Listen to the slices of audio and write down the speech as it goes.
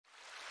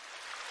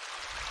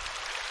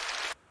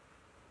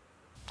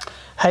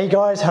Hey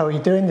guys, how are you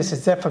doing? This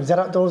is Zeb from Zed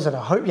Outdoors and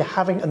I hope you're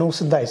having an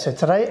awesome day. So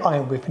today I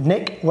am with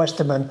Nic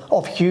Westermann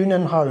of Hewn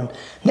and Hewn.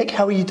 Nic,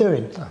 how are you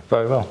doing?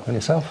 Very well, and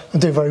yourself? I'm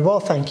doing very well,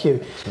 thank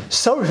you.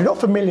 So if you're not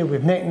familiar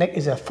with Nic, Nic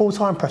is a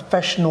full-time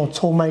professional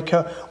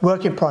toolmaker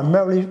working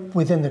primarily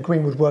within the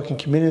green woodworking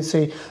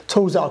community,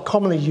 tools that are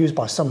commonly used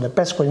by some of the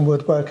best green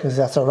woodworkers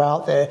that are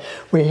out there.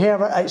 We're here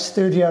at a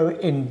studio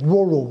in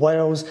rural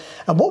Wales,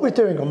 and what we're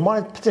doing on my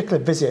particular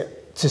visit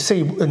to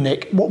see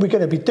Nic, what we're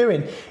going to be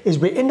doing is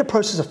we're in the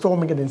process of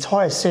filming an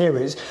entire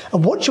series,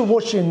 and what you're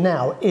watching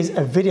now is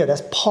a video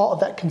that's part of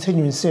that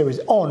continuing series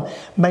on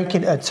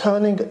making a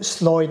turning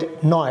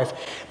Sloyd knife.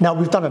 Now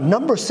we've done a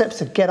number of steps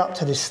to get up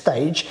to this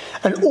stage,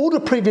 and all the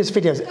previous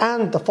videos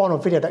and the final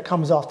video that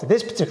comes after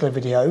this particular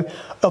video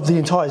of the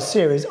entire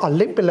series are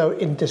linked below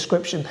in the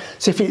description.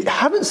 So if you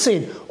haven't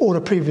seen all the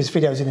previous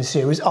videos in the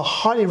series, I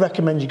highly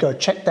recommend you go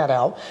check that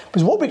out,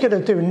 because what we're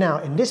going to do now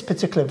in this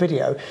particular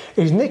video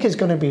is Nic is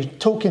going to be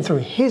talking through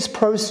his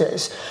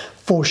process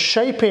for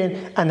shaping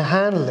and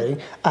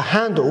handling a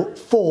handle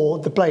for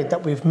the blade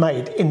that we've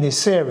made in this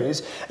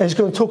series. And he's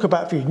going to talk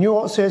about a few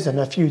nuances and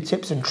a few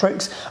tips and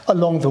tricks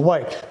along the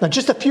way. Now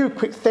just a few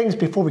quick things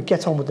before we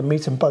get on with the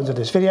meat and bones of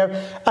this video.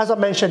 As I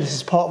mentioned, this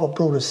is part of a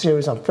broader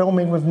series I'm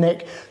filming with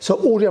Nic, so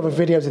all the other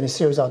videos in this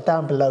series are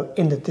down below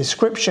in the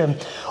description.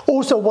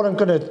 Also, what I'm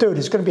going to do,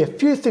 there's going to be a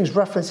few things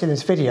referenced in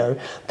this video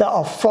that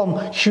are from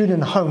Hewn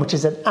and Hewn, which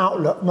is an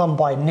outlet run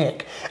by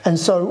Nic. And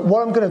so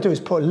what I'm going to do is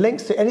put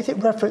links to anything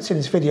referenced in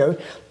this video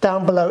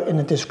down below in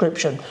the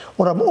description.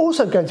 What I'm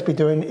also going to be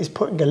doing is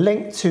putting a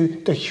link to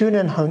the Hewn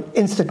and Hewn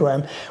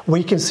Instagram, where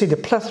you can see the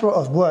plethora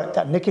of work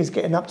that Nic is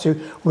getting up to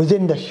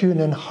within the Hewn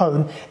and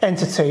Hewn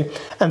entity.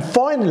 And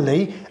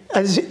finally,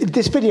 as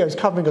this video is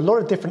covering a lot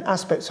of different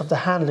aspects of the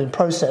handling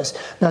process.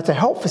 Now to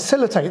help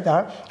facilitate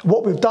that,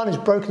 what we've done is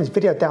broken this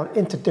video down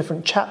into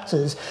different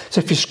chapters.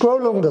 So if you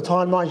scroll along the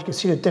timeline, you can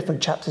see the different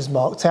chapters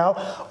marked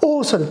out.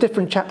 Also, the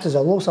different chapters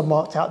are also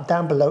marked out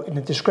down below in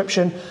the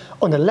description.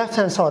 On the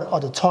left-hand side are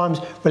the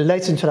times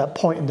relating to that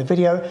point in the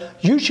video.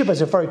 YouTube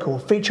has a very cool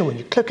feature. When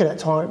you click at that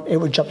time, it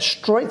will jump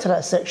straight to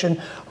that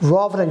section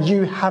rather than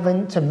you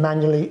having to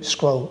manually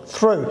scroll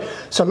through.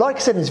 So like I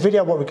said, in this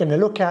video, what we're going to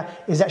look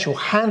at is the actual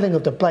handling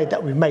of the blade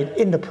that we made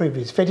in the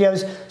previous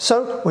videos.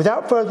 So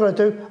without further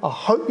ado, I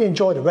hope you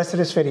enjoy the rest of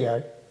this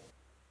video.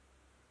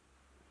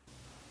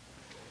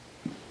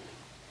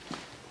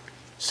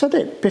 So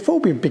Nic, before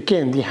we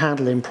begin the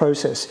handling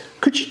process,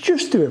 could you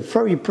just do a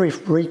very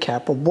brief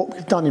recap of what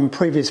we've done in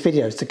previous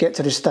videos to get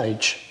to this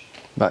stage?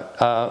 Right,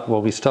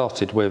 well, we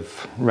started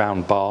with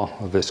round bar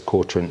of this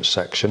 1/4 inch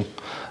section,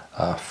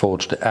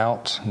 forged it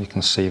out, and you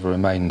can see the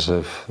remains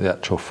of the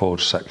actual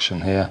forged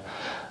section here.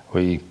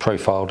 We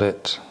profiled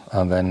it,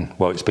 and then,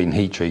 well, it's been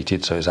heat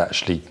treated, so it's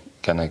actually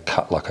going to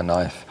cut like a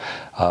knife.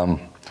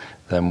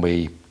 Then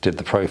we did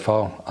the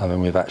profile, and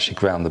then we've actually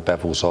ground the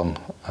bevels on,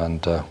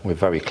 and we're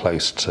very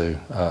close to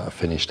a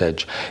finished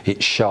edge.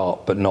 It's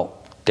sharp, but not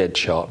dead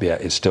sharp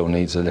yet. It still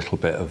needs a little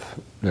bit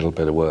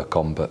of work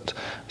on, but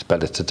it's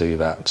better to do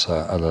that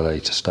at a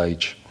later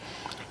stage.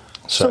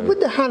 So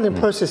with the handling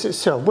process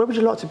itself, where would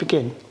you like to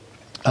begin?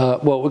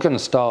 Well, we're going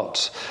to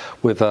start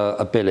with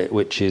a billet,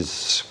 which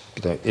is,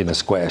 you know, in a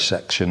square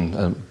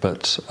section,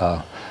 but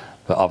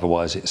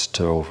otherwise it's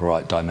to all the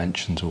right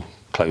dimensions, or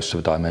close to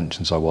the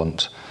dimensions I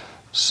want.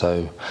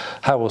 So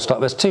how we'll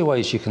start, there's two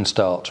ways you can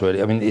start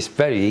really. I mean, it's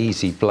very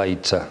easy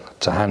blade to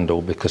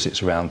handle because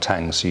it's a round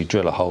tang, so you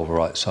drill a hole the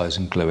right size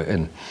and glue it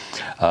in.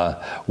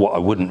 What I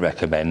wouldn't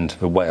recommend,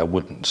 the way I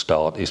wouldn't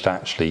start, is to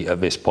actually at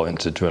this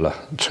point to drill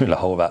a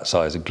hole that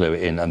size and glue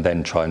it in and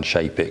then try and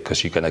shape it,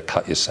 because you're going to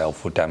cut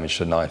yourself or damage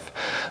the knife.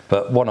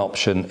 But one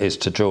option is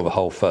to drill the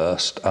hole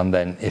first, and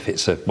then if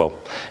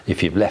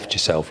if you've left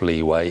yourself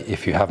leeway,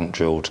 if you haven't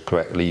drilled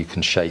correctly, you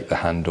can shape the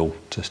handle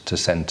to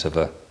centre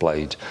the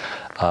blade.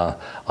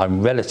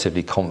 I'm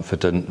relatively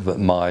confident that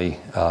my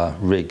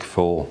rig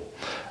for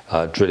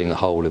drilling a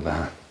hole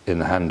in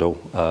the handle,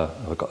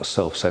 I've got a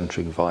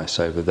self-centering vise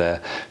over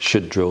there,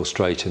 should drill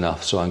straight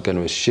enough, so I'm going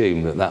to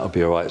assume that that'll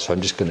be alright. So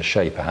I'm just going to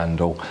shape a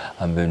handle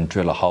and then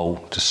drill a hole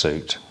to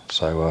suit.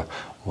 So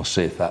we'll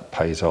see if that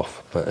pays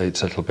off, but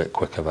it's a little bit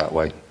quicker that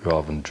way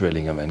rather than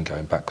drilling and then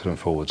going backwards and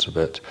forwards a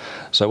bit.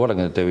 So what I'm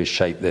going to do is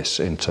shape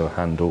this into a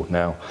handle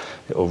now.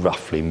 It will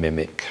roughly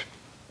mimic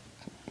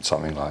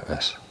something like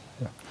this.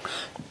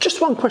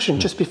 Just one question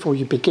just before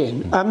you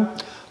begin.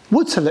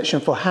 Wood selection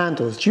for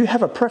handles, do you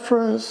have a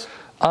preference?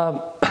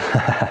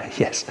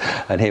 Yes,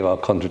 and here I'll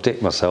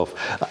contradict myself.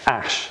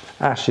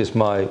 Ash is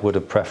my wood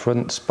of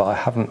preference, but I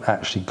haven't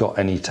actually got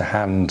any to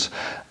hand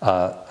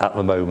at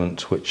the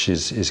moment, which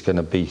is going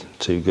to be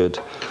too good.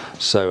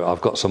 So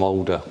I've got some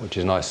alder, which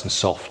is nice and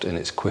soft, and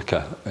it's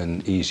quicker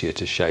and easier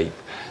to shape.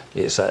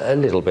 It's a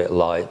little bit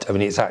light. I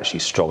mean, it's actually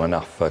strong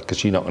enough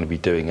because you're not going to be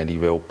doing any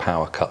real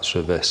power cuts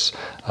with this.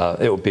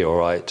 It will be all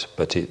right,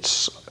 but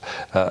it's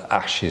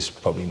ash is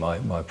probably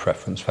my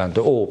preference for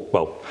handle. Or,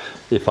 well,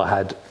 if I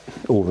had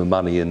all the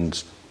money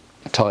and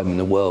time in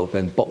the world,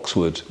 then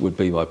boxwood would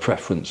be my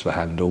preference for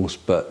handles.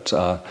 But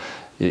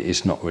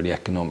it's not really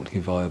economically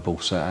viable.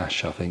 So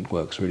ash, I think,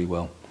 works really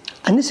well.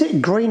 And is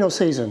it green or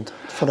seasoned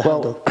for the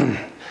handle?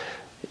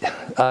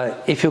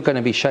 If you're going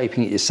to be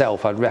shaping it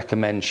yourself, I'd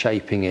recommend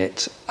shaping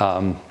it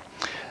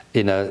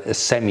in a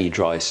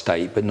semi-dry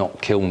state, but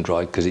not kiln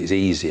dried, because it's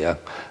easier.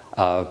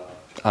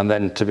 And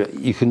then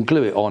you can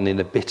glue it on in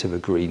a bit of a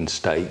green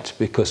state,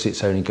 because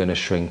it's only going to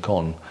shrink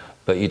on,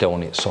 but you don't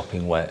want it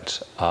sopping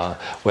wet.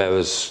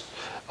 Whereas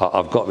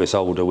I've got this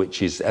older,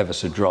 which is ever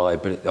so dry,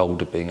 but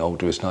older being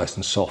older is nice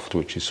and soft,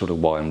 which is sort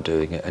of why I'm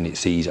doing it, and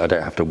it's easy. I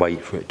don't have to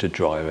wait for it to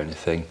dry or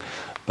anything.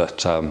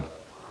 But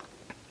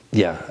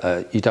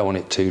yeah, you don't want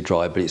it too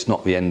dry, but it's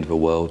not the end of the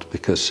world,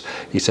 because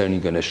it's only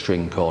going to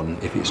shrink on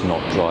if it's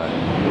not dry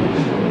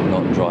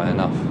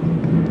enough.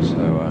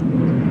 So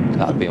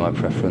that'd be my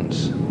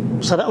preference.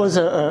 So that was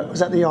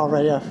that the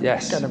RAF?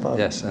 Yes,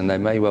 yes, and there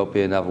may well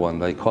be another one.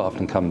 They quite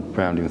often come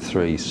round in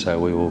threes, so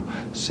we will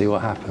see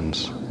what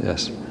happens.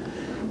 Yes.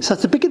 So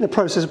to begin the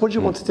process, what do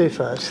you want to do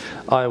first?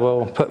 I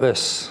will put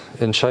this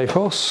in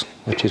shavehorse,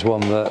 which is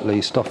one that Lee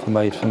Stoffer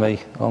made for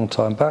me a long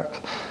time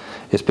back.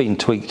 It's been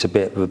tweaked a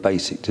bit, but the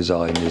basic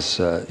design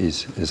is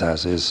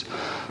as is,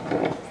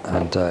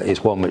 and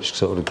it's one which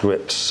sort of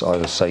grips. I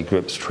would say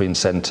grips between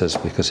centres,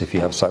 because if you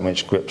have so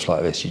much grips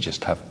like this, you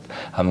just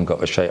haven't got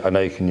the shape. I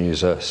know you can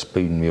use a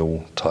spoon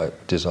mule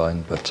type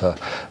design, but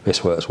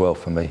this works well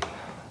for me.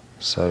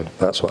 So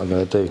that's what I'm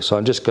going to do. So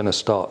I'm just going to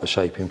start the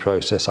shaping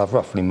process. I've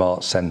roughly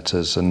marked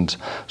centres and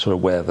sort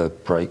of where the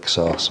breaks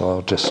are. So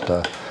I'll just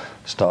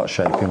start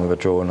shaping with a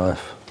draw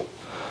knife.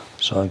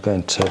 So I'm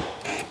going to.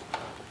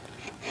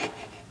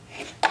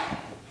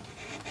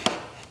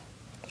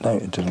 No,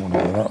 it didn't want to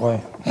go that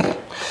way.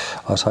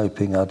 I was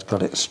hoping I'd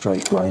got it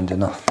straight grained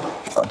enough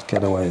I'd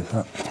get away with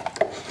that.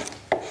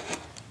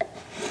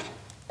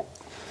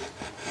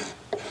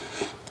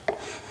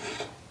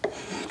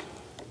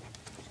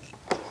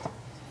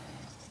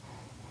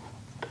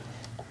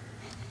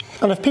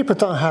 And if people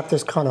don't have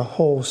this kind of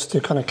horse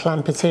to kind of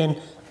clamp it in,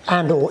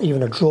 and or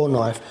even a draw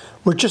knife,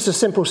 with just a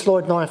simple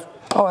Sloyd knife?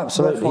 Oh,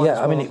 absolutely,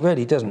 yeah. I mean, it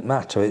really doesn't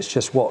matter. It's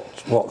just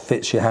what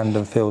fits your hand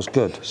and feels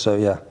good. So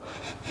yeah.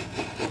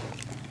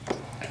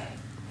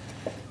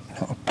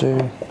 That'll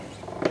do.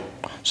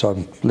 So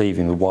I'm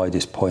leaving the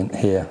widest point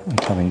here and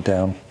coming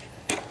down.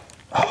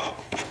 Oh,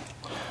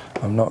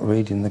 I'm not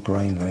reading the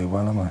grain very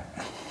well, am I?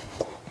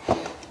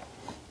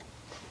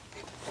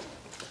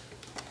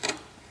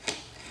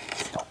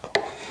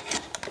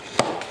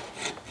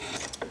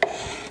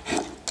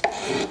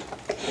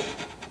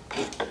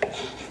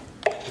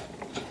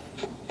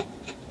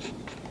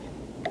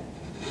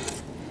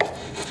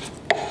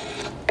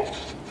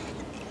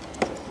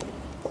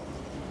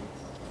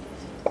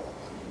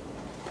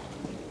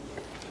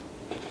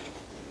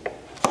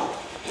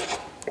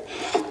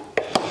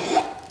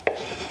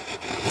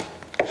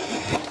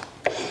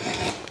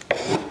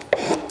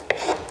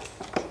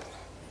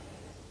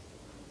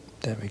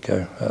 There we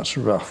go, that's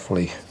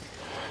roughly,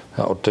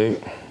 that'll do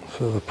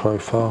for the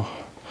profile.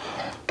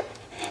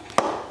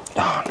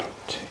 Oh, no.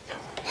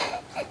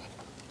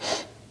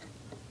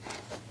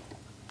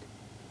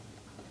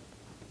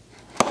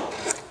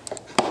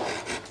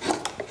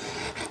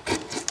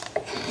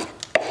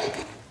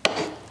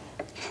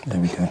 There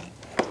we go.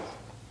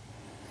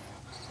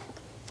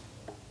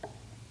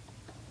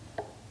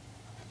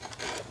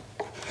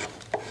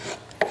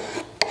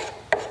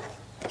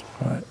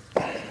 Right.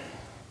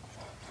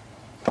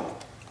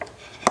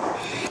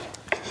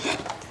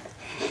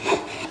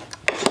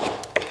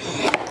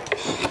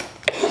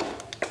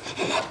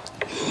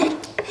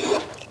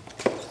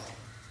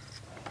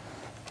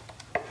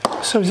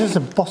 So is this the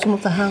bottom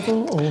of the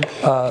handle,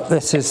 or?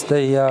 This is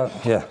the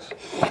yeah.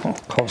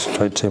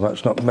 Concentrate too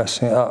much, not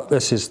messing it up.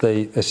 This is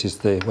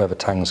the where the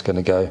tang's going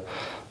to go,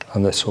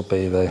 and this will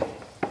be the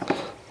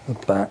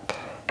back.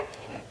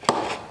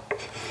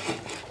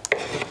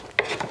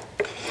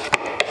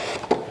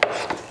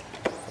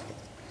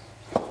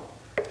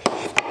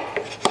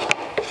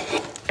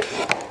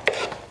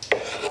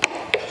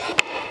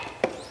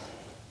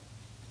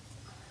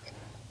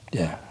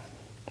 Yeah,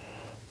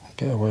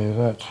 get away with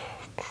that.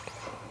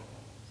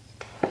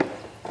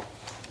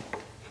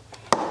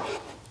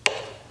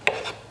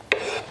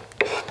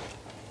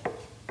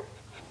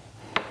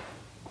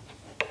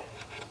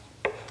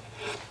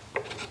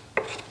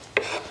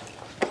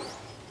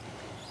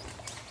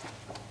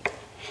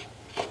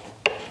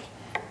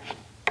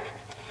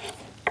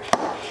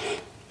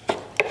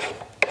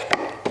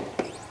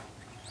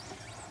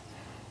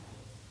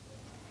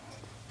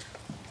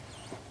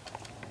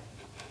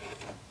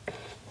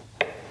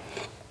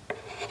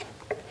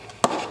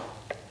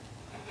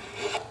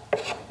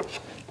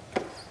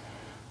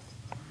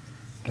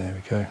 There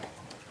we go.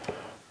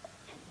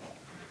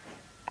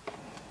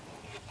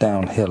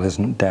 Downhill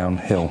isn't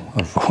downhill,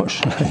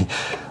 unfortunately.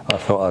 I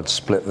thought I'd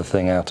split the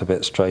thing out a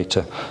bit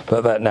straighter,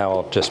 but that now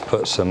I'll just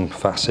put some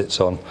facets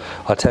on.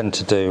 I tend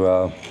to do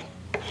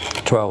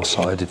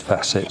 12-sided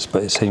facets,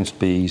 but it seems to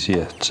be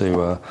easier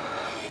to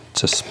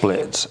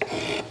split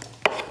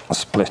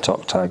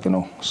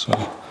octagonal. So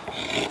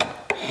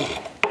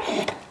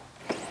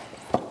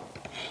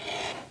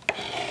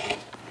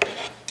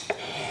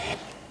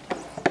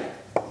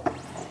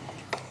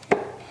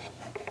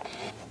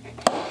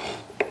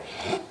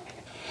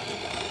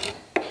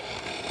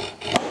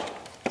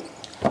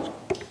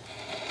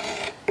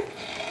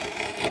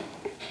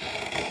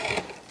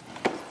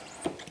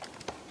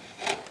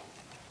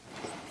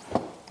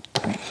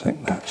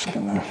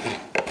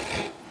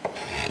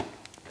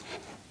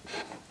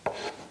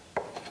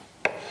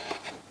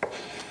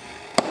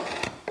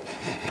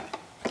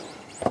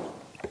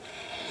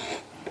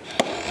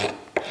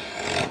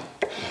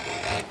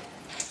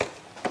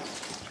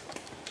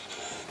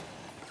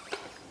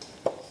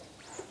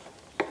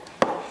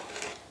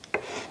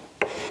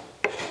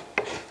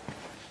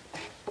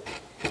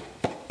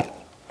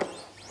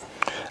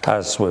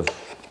as with,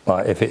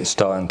 like, if it's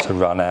starting to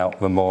run out,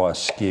 the more I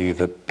skew,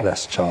 the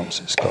less chance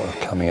it's got of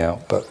coming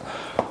out. But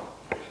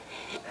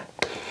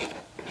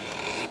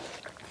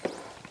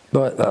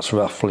right, that's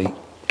roughly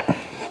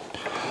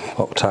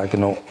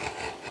octagonal.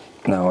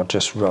 Now I'll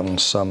just run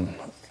some,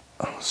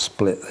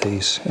 split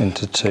these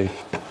into two.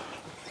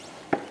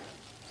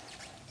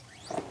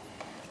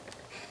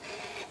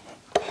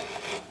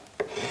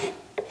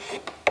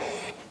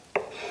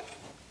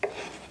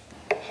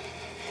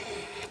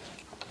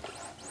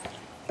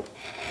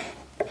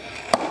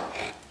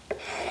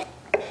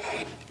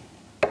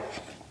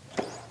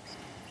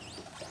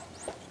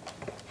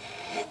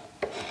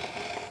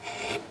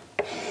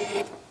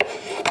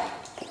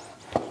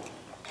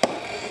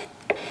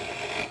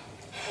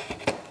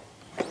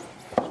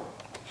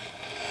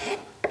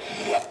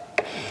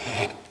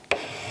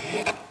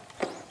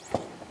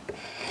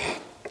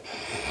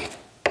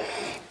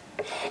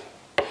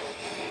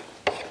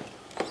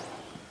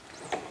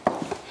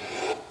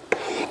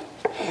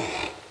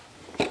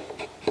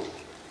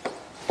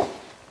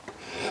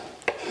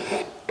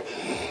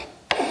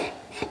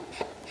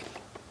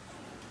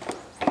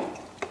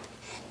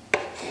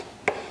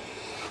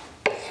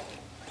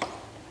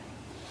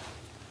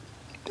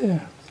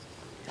 Yeah.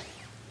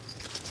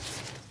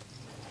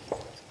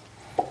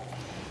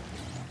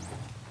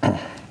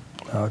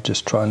 I'll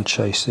just try and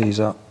chase these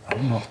up.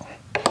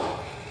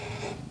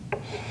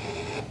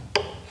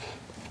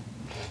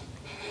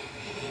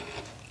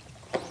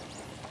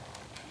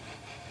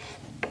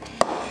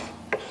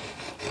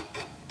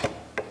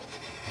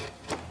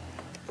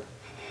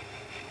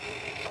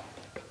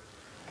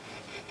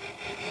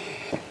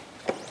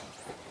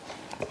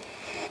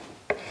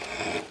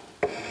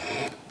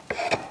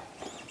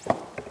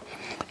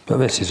 But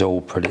this is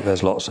all pretty,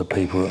 there's lots of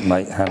people that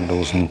make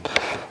handles and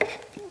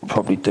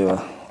probably do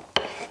a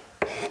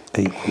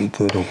equally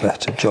good or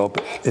better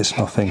job. It's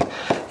nothing,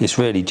 it's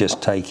really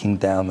just taking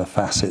down the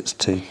facets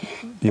to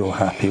you're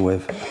happy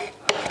with.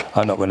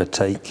 I'm not going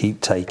to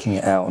keep taking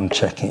it out and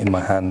checking it in my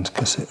hand,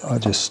 because I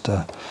just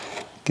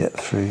get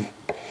through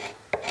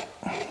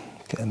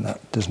getting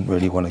that, doesn't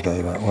really want to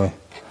go that way.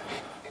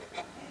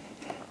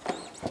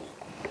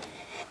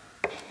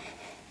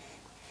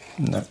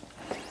 No.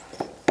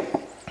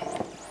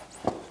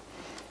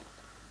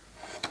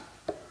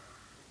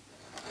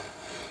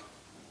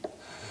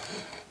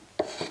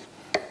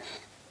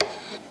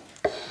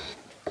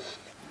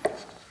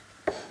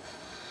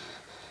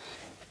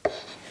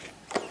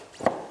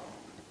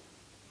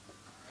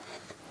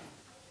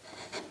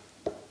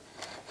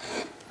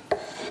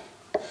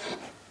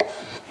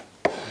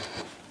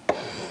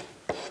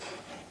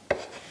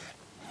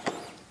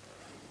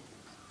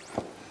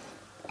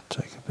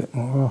 Take a bit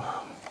more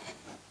off.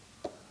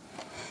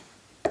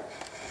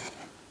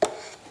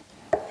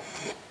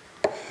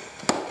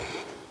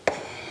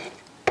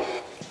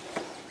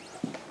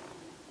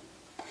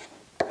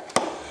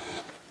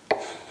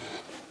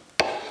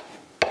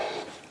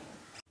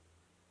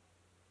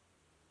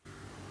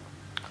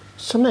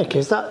 So Nick,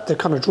 is that the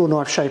kind of draw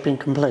knife shaping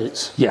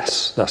complete?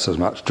 Yes, that's as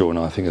much draw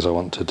knifing as I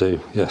want to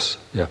do. Yes,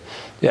 yeah,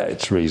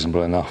 it's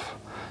reasonable enough.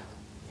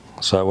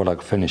 So what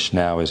I've finished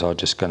now is I'm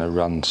just going to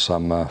run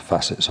some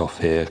facets off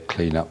here,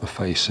 clean up the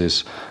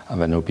faces,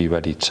 and then it'll be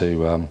ready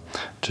to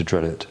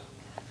drill it.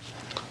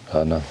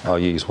 And I'll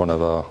use one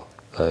of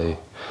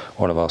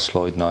our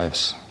Sloyd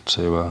knives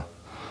to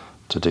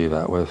do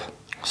that with.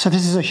 So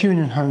this is a Hewn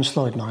and Hewn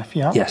Sloyd knife,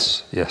 yeah?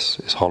 Yes,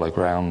 it's hollow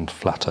ground,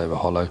 flat over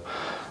hollow.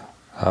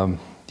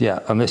 Yeah,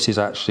 and this has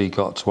actually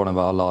got one of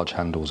our large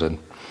handles in.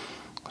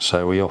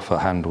 So we offer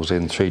handles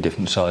in 3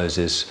 different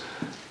sizes,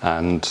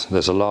 and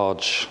there's a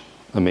large,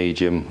 a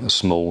medium, a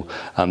small,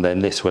 and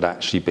then this would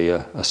actually be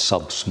a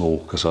sub-small,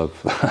 because I've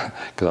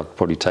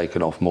probably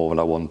taken off more than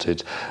I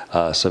wanted.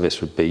 So this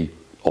would be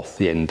off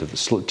the end of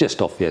the,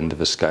 just off the end of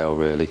the scale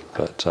really,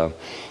 but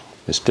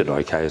it's still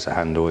okay as a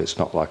handle. It's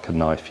not like a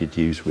knife you'd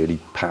use really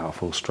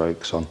powerful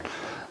strokes on.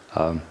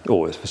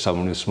 Or it's for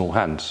someone with small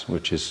hands,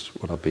 which is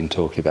what I've been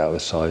talking about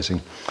with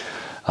sizing.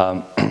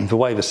 The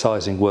way the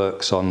sizing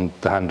works on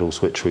the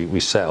handles which we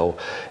sell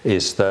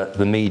is that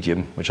the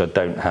medium, which I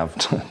don't have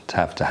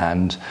to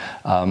hand,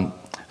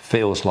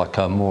 feels like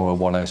a more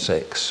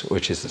 106,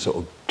 which is the sort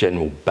of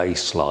general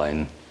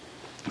baseline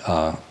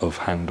of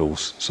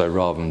handles. So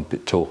rather than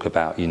talk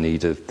about you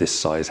need this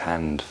size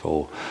hand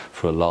for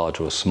a large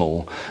or a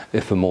small,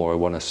 if a Moro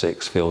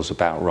 106 feels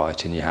about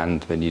right in your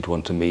hand, then you'd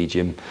want a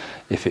medium.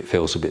 If it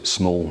feels a bit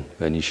small,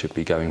 then you should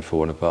be going for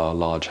one of our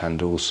large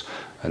handles.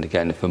 And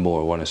again, if a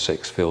Moro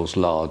 106 feels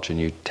large and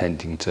you're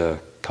tending to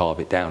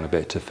carve it down a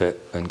bit to fit,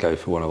 and go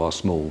for one of our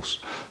smalls.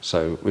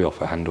 So we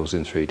offer handles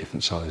in 3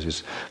 different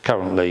sizes.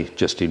 Currently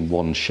just in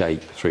one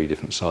shape, 3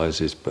 different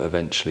sizes, but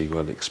eventually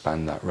we'll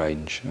expand that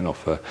range and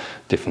offer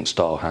different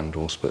style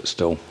handles, but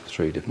still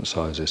 3 different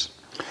sizes.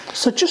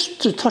 So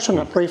just to touch on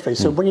that briefly,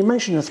 so when you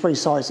mention the 3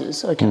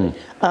 sizes, okay,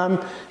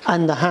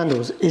 and the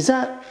handles, is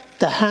that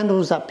the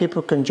handles that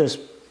people can just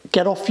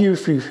get off you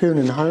if you've hewn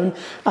and honed,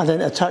 and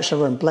then attach their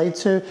own blade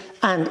to,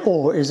 and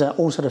or is that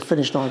also the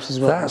finished knives as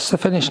well? That's the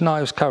finished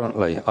knives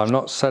currently. I'm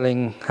not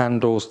selling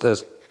handles.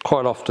 There's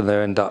quite often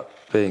they end up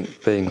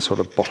being sort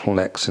of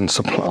bottlenecks in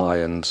supply,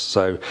 and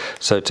so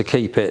to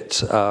keep it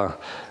to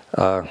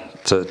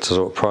sort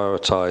of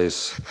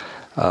prioritise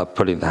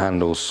putting the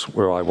handles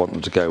where I want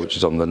them to go, which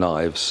is on the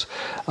knives.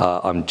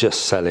 I'm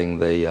just selling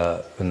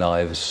the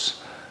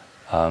knives,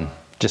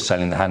 just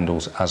selling the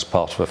handles as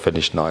part of a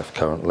finished knife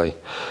currently.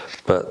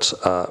 But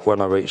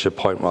when I reach a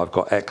point where I've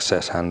got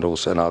excess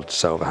handles, then I'd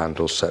sell the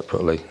handles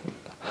separately.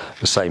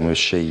 The same with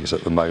sheaves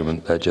at the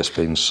moment; they're just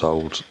being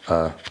sold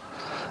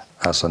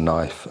as a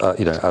knife,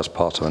 you know, as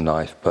part of a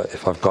knife. But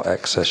if I've got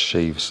excess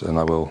sheaves, then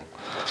I will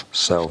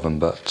sell them.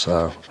 But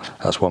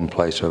that's one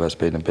place where there's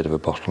been a bit of a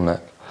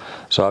bottleneck.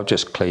 So I've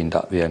just cleaned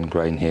up the end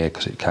grain here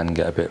because it can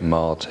get a bit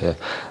marred here,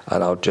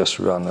 and I'll just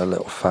run a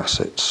little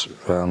facets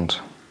round.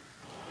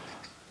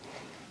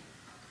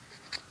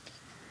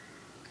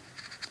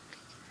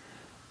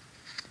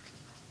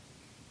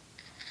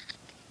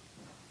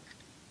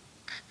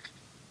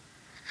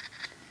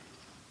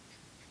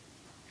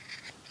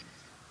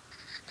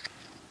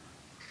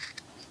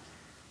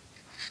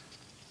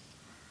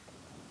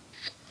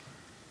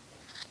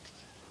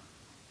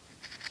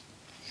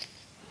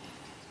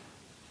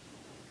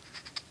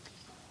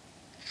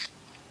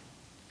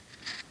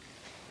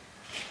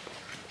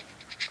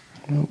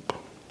 Nope.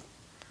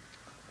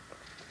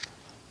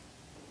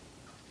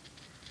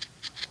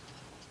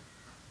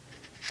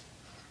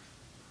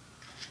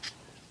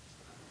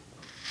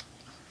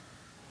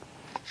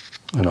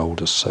 An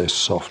alder's so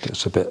soft,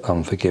 it's a bit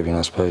unforgiving,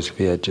 I suppose, if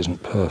the edge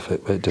isn't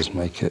perfect, but it does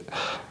make it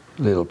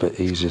a little bit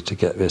easier to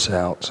get this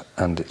out,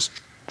 and it's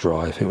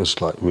dry if it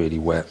was like really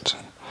wet.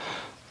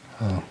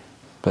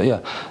 But yeah,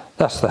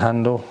 that's the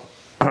handle.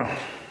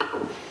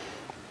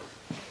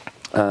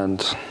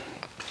 And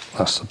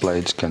that's the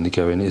blade's going to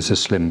go in. It's a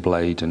slim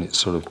blade and it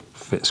sort of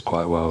fits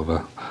quite well with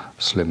a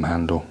slim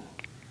handle.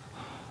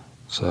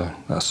 So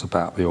that's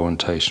about the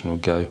orientation we'll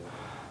go.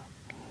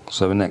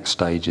 So the next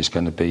stage is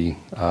going to be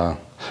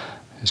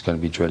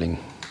drilling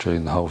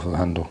the hole for the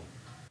handle.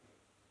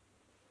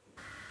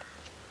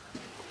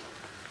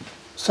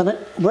 So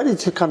ready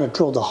to kind of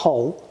drill the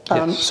hole.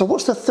 Yes. So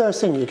what's the first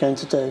thing you're going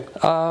to do?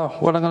 Well,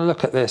 I'm going to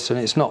look at this, and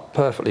it's not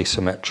perfectly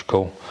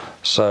symmetrical,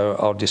 so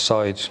I'll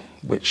decide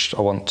which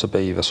I want to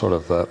be the sort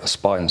of the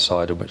spine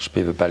side and which to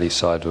be the belly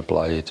side of a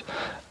blade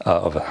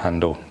of a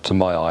handle. To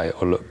my eye, it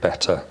will look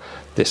better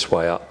this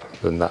way up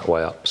than that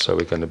way up, so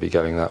we're going to be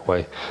going that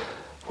way.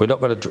 We're not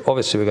going to,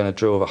 obviously we're going to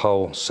drill the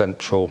hole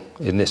central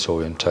in this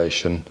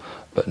orientation,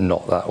 but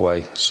not that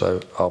way. So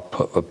I'll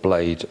put the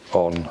blade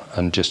on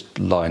and just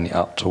line it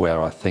up to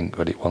where I think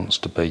that it wants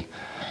to be.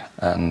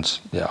 And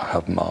yeah, I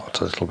have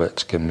marked a little bit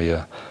to give me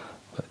a,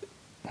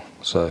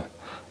 so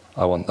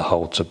I want the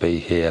hole to be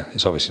here.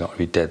 It's obviously not going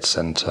to be dead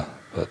centre,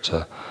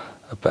 but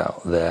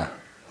about there.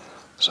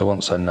 So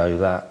once I know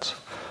that,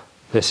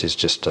 this is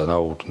just an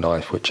old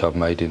knife which I've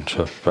made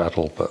into a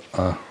bradawl, but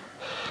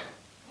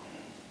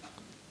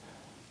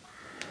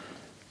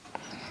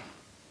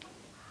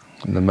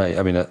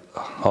I mean, at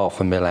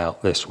half a mil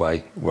out this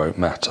way won't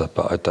matter,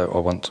 but I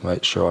want to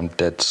make sure I'm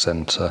dead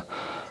centre.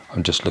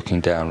 I'm just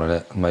looking down on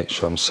it and make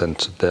sure I'm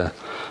centred there.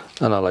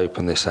 And I'll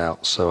open this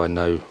out so I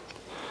know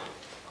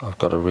I've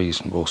got a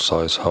reasonable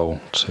size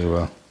hole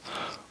to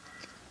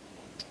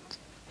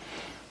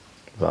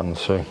run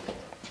through.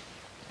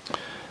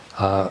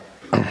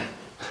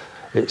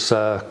 It's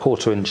a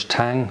 1/4 inch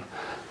tang.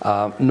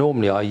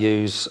 Normally I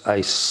use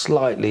a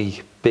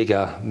slightly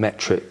bigger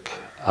metric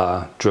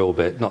drill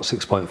bit, not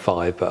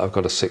 6.5, but I've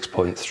got a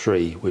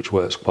 6.3 which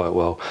works quite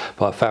well.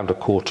 But I found a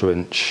 1/4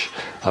 inch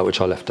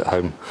which I left at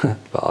home,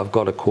 but I've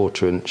got a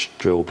 1/4 inch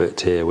drill bit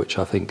here which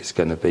I think is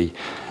going to be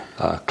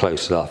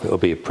close enough. It'll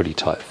be a pretty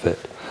tight fit.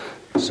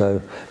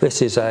 So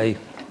this is a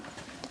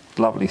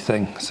lovely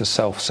thing. It's a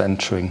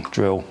self-centering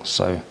drill,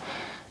 so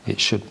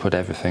it should put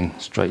everything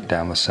straight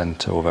down the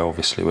centre, although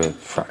obviously we're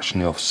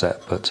fractionally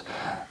offset, but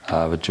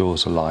the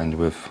jaws are lined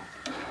with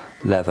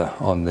leather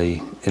on the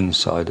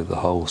inside of the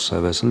hole, so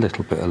there's a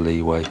little bit of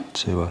leeway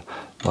to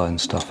line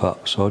stuff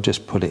up. So I'll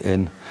just put it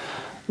in,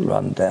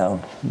 run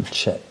down and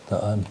check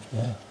that I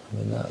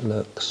mean that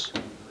looks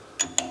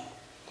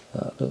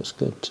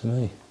good to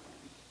me.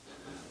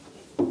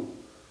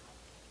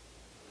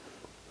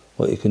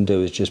 What you can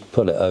do is just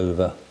pull it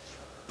over,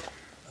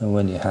 and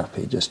when you're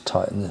happy just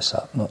tighten this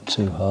up, not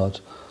too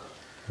hard.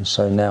 And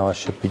so now I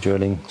should be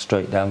drilling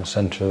straight down the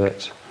centre of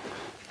it.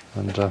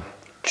 And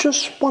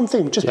just one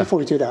thing, just before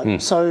we do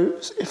that. So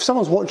if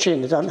someone's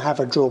watching, they don't have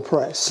a drill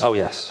press. Oh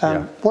yes.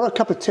 What are a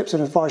couple of tips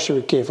and advice you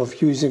would give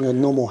of using a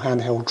normal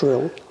handheld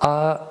drill?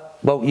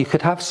 Well, you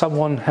could have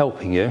someone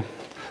helping you.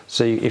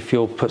 So if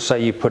you'll say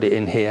you put it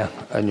in here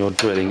and you're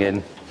drilling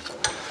in,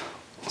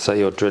 say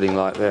you're drilling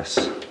like this,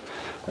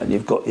 and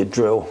you've got your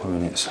drill. I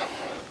mean,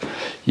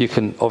 you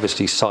can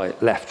obviously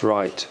sight left,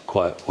 right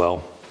quite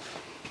well.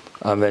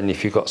 And then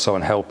if you've got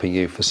someone helping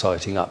you for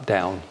sighting up,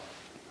 down,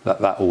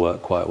 that will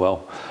work quite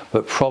well.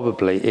 But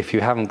probably if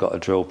you haven't got a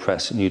drill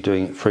press and you're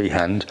doing it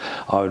freehand,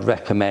 I would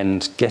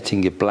recommend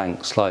getting your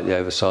blank slightly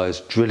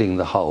oversized, drilling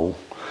the hole,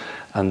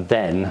 and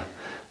then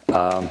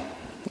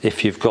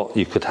if you've got,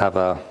 you could have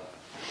a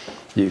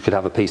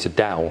piece of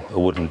dowel, a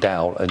wooden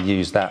dowel, and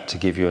use that to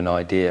give you an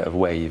idea of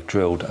where you've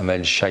drilled, and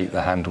then shape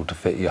the handle to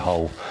fit your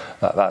hole.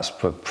 That's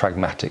a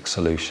pragmatic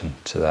solution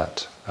to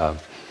that.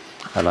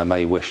 And I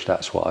may wish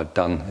that's what I'd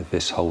done if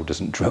this hole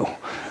doesn't drill.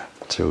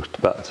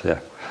 But yeah.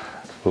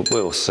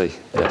 We'll see,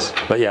 yes.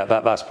 But yeah,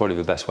 that's probably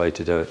the best way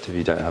to do it if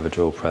you don't have a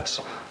drill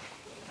press.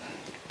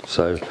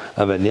 So,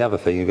 and then the other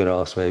thing you're going to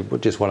ask me,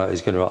 just one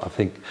he's going to, I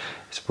think,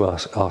 is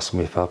ask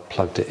me if I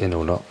plugged it in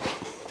or not.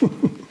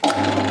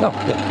 Oh,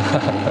 yeah.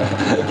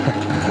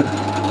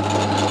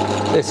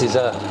 This is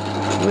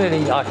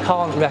really, I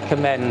can't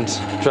recommend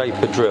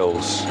Draper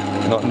drills.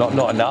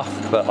 Not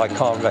enough, but I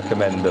can't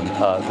recommend them.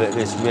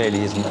 This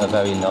really isn't a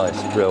very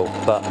nice drill,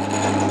 but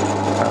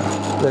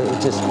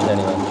just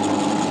anyway.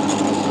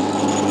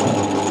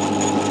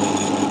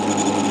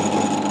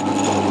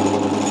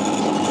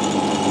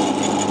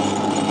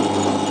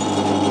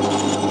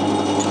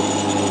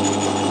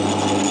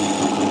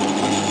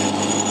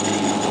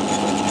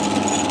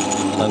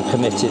 I'm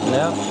committed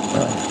now.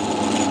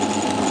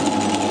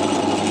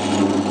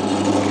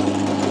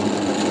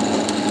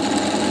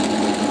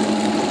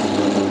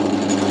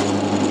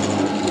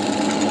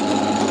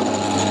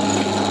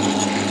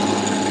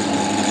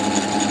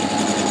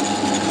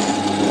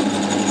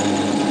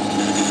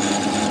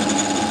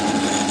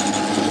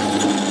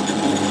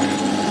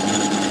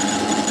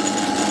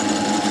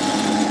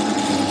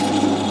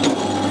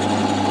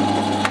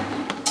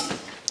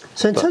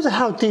 So in terms of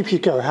how deep you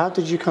go, how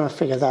did you kind of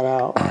figure that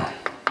out?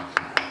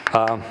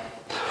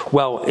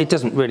 Well, it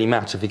doesn't really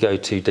matter if you go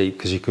too deep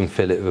because you can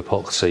fill it with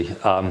epoxy.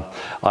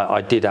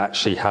 I did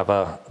actually have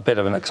a bit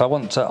of an,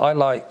 because I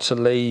like to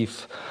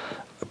leave,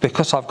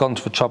 because I've gone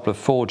to the trouble of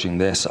forging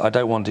this, I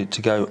don't want it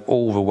to go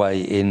all the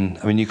way in.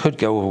 I mean, you could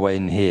go all the way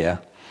in here,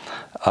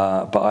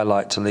 but I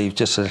like to leave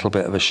just a little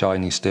bit of a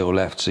shiny steel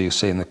left, so you're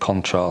seeing the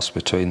contrast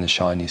between the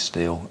shiny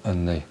steel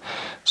and the,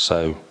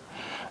 so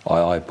I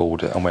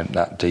eyeballed it and went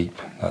that deep.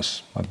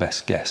 That's my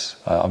best guess.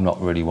 I'm not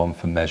really one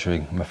for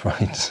measuring, I'm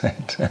afraid.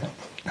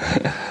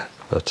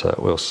 But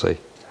we'll see.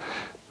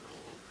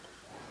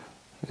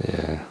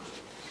 Yeah.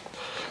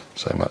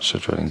 So much for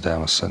drilling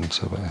down the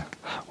centre there.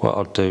 What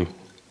I'll do,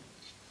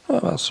 oh,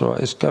 that's all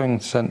right. It's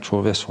going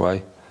central this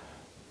way.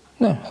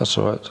 No, that's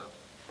all right.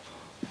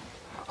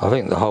 I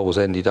think the hole's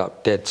ended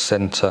up dead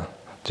centre.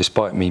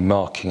 Despite me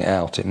marking it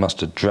out, it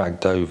must have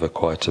dragged over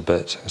quite a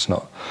bit. It's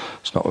not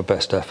the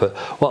best effort.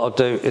 What I'll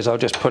do is I'll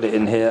just put it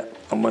in here,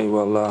 and we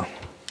will.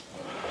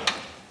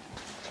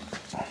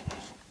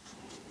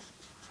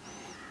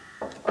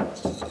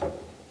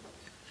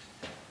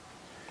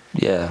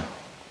 Yeah,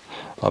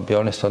 I'll be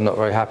honest, I'm not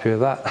very happy with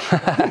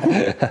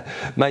that.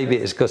 Maybe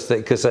it's because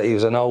it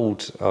was an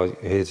old, oh,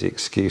 here's the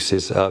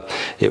excuses,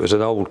 it was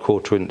an old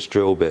 1/4 inch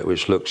drill bit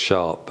which looked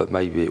sharp, but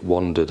maybe it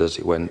wandered as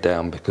it went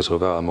down, because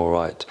although I'm all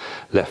right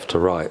left to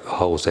right, the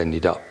holes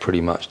ended up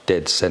pretty much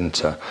dead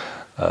centre,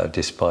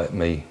 despite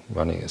me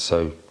running it.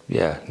 So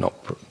yeah,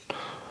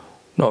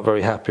 not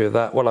very happy with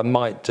that. What I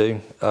might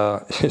do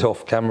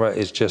off camera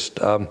is just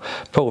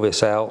pull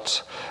this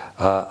out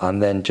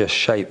and then just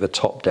shape the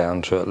top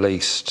down to at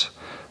least,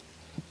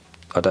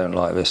 I don't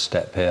like this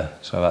step here,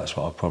 so that's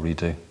what I'll probably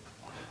do.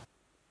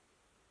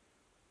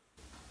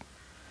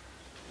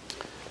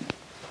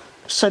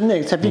 So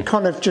Nic, have you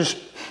kind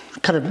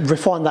of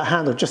refined that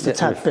handle just a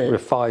tad bit?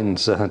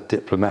 Refine's a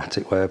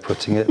diplomatic way of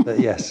putting it, but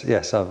yes,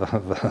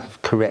 I've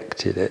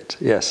corrected it.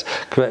 Yes,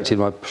 corrected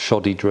my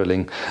shoddy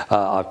drilling.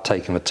 I've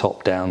taken the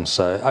top down,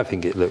 so I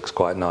think it looks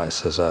quite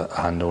nice as a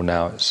handle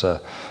now.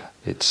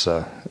 It's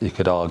you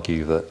could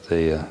argue that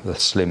the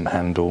slim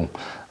handle,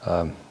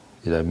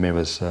 you know,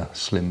 mirrors a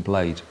slim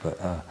blade, but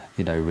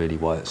you know really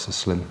why it's a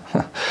slim.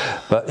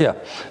 But yeah,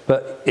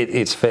 but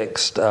it's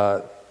fixed.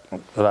 I'm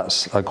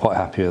quite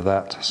happy with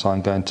that. So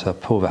I'm going to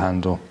pull the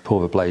handle,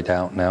 pull the blade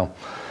out now.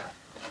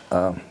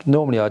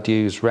 Normally I'd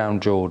use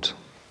round-jawed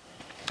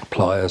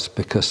pliers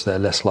because they're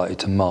less likely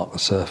to mark the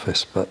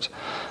surface, but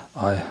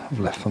I've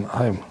left them at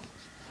home.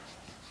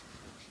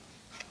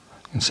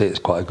 You can see it's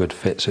quite a good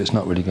fit, so it's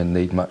not really going to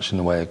need much in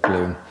the way of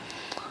gluing.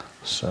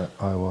 So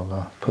I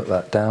will put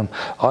that down.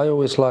 I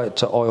always like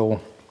to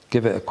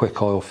give it a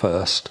quick oil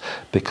first,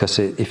 because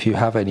if you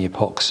have any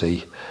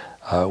epoxy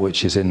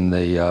which is in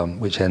the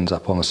which ends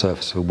up on the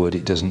surface of the wood,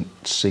 it doesn't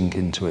sink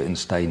into it and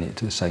stain it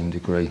to the same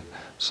degree.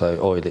 So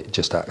oil it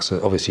just acts.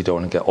 Obviously, you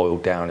don't want to get oil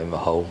down in the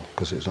hole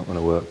because it's not going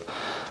to work.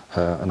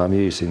 And I'm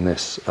using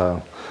this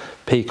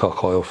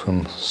peacock oil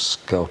from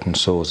Skelton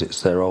Saws.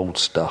 It's their old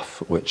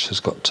stuff, which has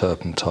got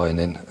turpentine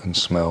in and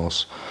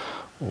smells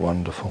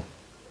wonderful.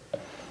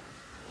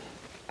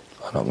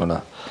 And I'm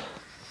gonna,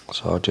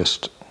 so I'll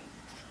just,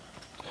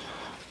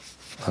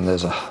 and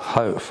there's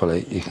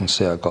hopefully you can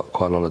see I've got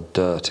quite a lot of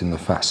dirt in the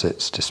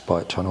facets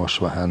despite trying to wash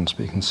my hands,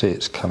 but you can see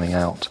it's coming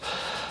out.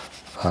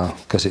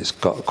 because it's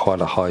got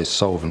quite a high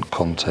solvent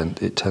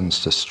content. It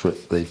tends to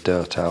strip the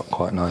dirt out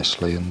quite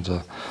nicely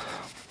and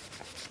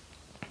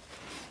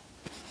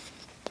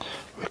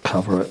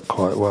recover it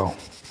quite well.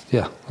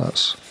 Yeah,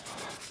 that's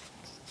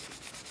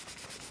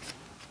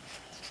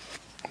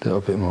a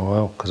little bit more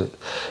oil because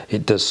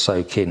it does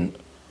soak in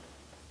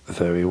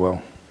very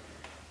well.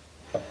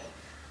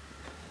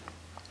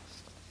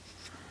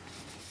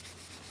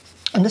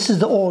 And this is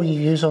the oil you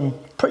use on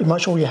pretty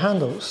much all your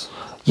handles?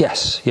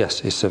 Yes,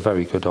 it's a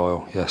very good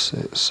oil. Yes,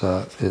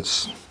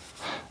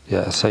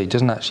 yeah, so he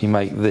doesn't actually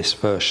make this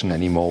version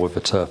anymore with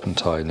a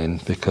turpentine in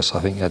because I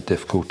think he had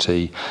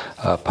difficulty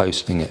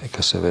posting it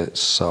because of it.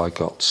 So I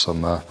got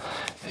some.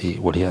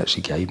 He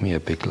actually gave me a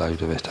big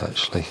load of it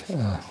actually,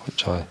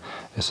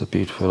 it's a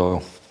beautiful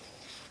oil.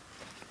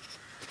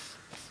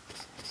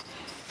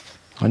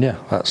 And yeah,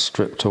 that's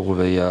stripped all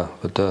the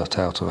dirt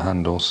out of the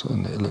handles,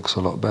 and it looks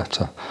a lot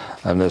better.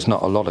 And there's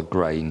not a lot of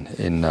grain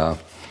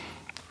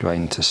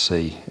to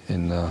see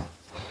in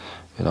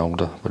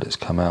older, but it's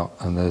come out,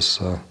 and there's.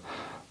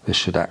 This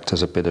should act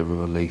as a bit of a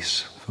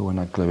release for when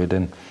I glue it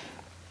in.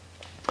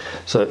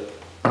 So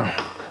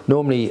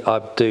normally I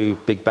do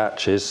big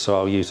batches, so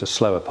I'll use a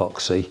slow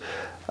epoxy.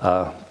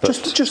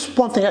 Just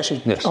one thing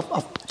actually, yes. I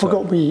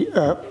forgot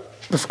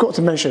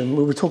to mention,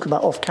 we were talking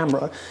about off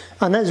camera,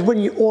 and that is when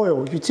you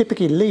oil, you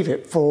typically leave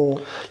it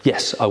for...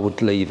 Yes, I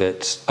would leave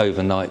it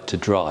overnight to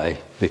dry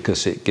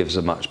because it gives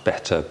a much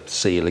better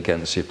seal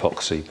against the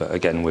epoxy, but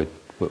again we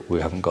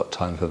haven't got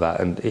time for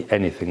that, and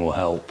anything will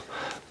help.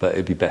 But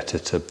it'd be better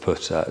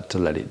to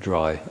let it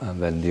dry,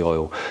 and then the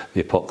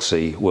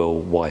epoxy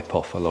will wipe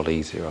off a lot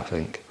easier, I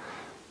think.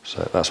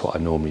 So that's what I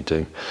normally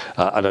do.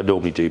 And I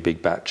normally do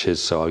big batches,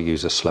 so I'll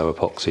use a slow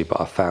epoxy, but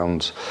I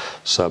found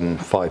some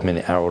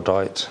 5-minute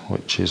Araldite,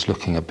 which is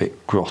looking a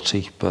bit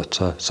grotty, but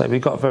so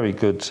we've got a very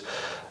good,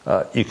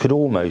 you could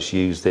almost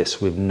use this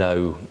with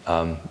no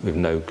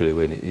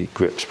glue in it. It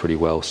grips pretty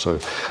well, so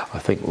I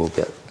think we'll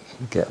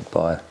get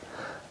by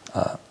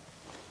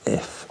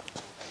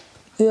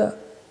yeah.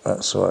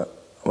 That's all right.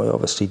 We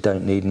obviously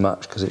don't need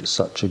much because it's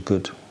such a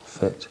good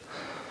fit.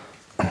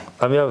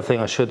 And the other thing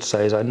I should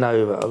say is I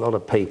know that a lot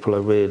of people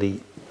are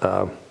really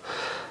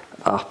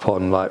up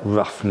on like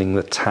roughening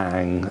the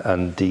tang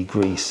and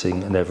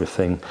degreasing and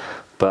everything,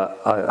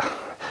 but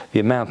the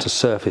amount of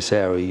surface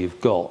area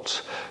you've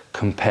got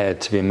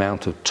compared to the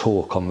amount of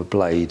torque on the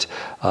blade,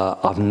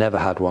 I've never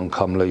had one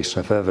come loose,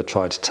 and if I've ever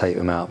tried to take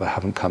them out, they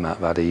haven't come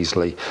out that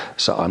easily,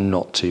 so I'm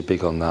not too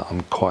big on that.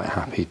 I'm quite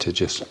happy to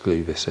just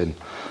glue this in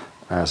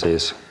as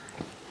is.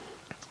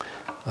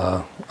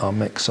 I'll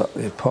mix up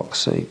the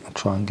epoxy and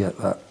try and get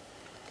that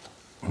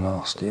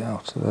nasty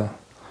out of there.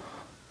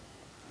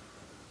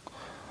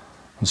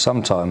 And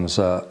sometimes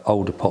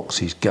old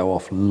epoxies go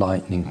off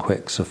lightning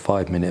quick, so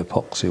 5-minute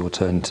epoxy will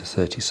turn into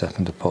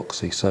 30-second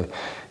epoxy, so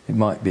it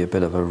might be a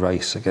bit of a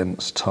race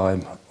against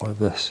time with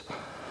this.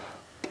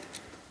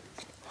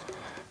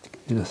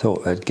 You'd have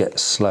thought they'd get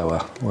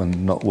slower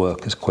and not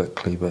work as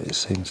quickly, but it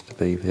seems to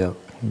be the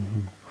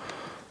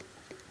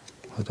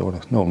I don't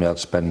want to. Normally I'd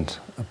spend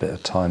a bit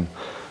of time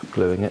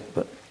gluing it,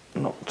 but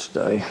not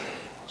today.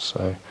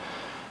 So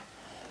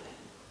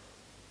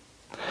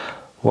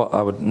what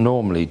I would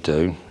normally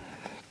do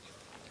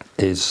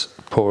is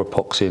pour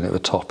epoxy in at the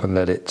top and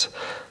let it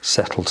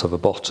settle to the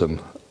bottom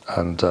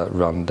and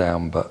run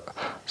down, but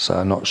so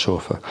I'm not sure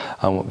for.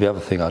 And the other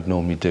thing I'd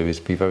normally do is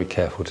be very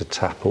careful to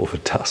tap all the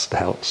dust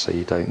out so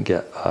you don't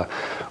get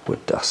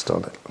wood dust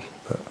on it,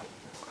 but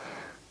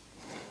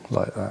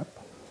like that.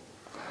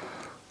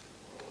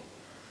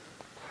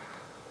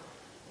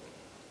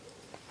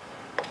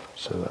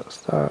 So that's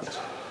that.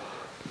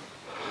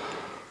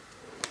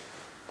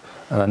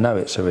 And I know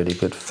it's a really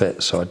good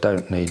fit, so I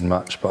don't need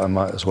much, but I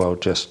might as well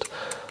just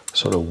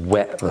sort of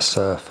wet the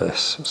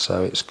surface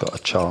so it's got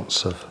a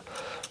chance of,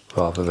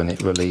 rather than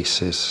it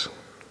releases.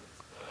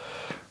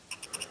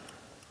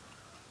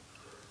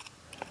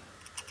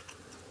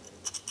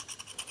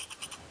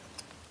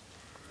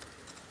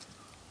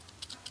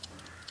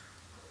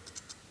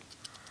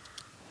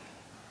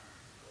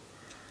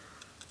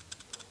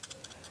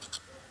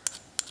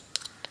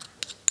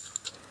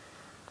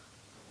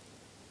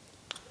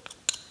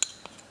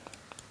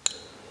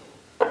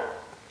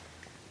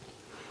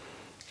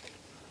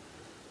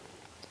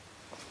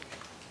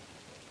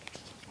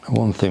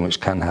 One thing which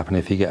can happen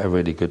if you get a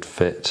really good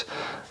fit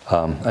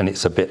and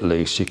it's a bit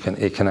loose, it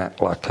can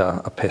act like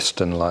a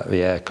piston, like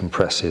the air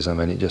compresses and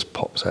then it just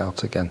pops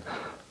out again.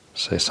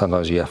 So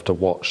sometimes you have to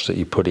watch that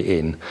you put it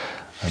in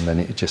and then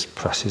it just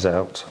presses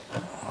out.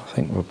 I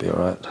think we'll be all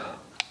right.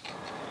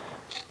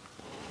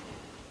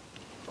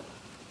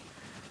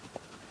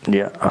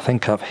 Yeah, I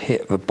think I've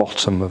hit the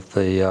bottom of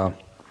the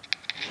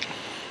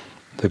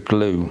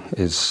glue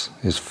is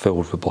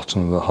filled the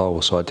bottom of the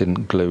hole, so I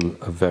didn't glue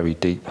a very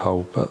deep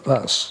hole, but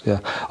that's, yeah.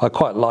 I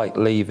quite like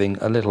leaving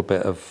a little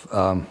bit of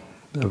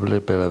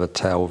a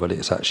tell that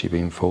it's actually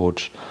been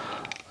forged.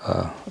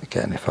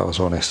 Again, if I was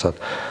honest, I'd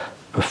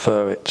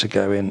prefer it to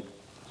go in.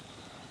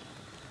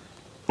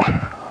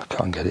 I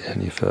can't get it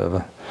any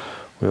further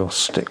we'll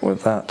stick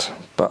with that,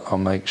 but I'll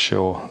make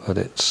sure that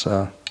it's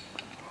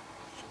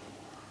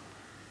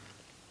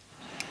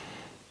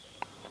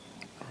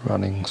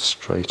running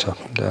straight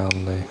up and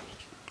down the...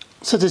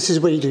 So this is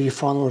where you do your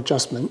final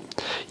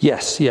adjustment?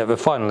 Yes, yeah, the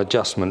final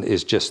adjustment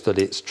is just that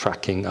it's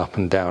tracking up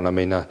and down. I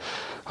mean, at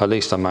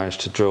least I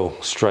managed to drill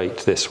straight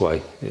this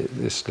way.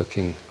 It's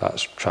looking,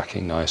 that's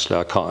tracking nicely.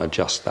 I can't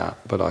adjust that,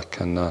 but I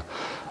can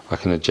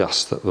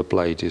adjust that the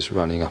blade is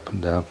running up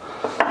and down.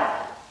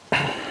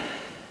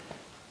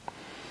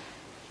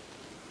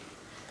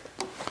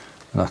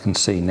 And I can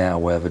see now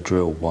where the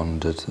drill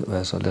wandered, that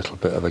there's a little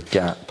bit of a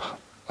gap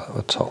at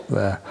the top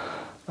there.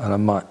 And I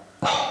might,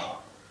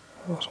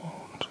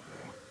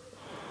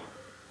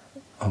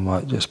 I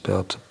might just be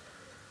able to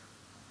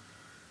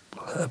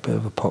let a bit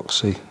of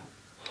epoxy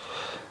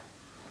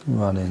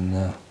run in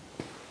there.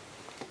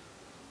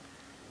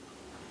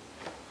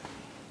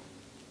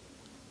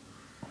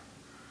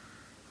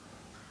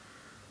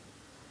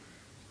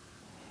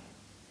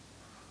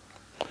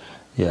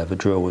 Yeah, the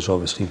drill was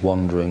obviously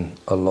wandering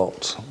a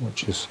lot,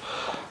 which is...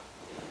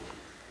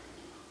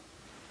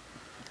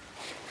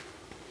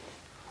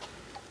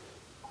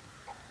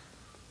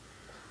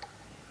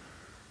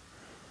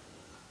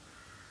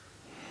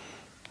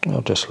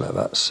 I'll just let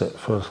that sit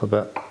for a little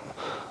bit.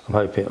 I'm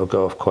hoping it'll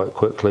go off quite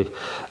quickly.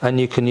 And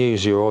you can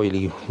use your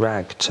oily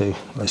rag too.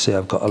 Let's see,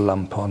 I've got a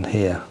lump on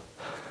here.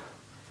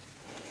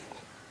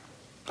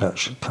 That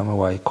should come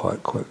away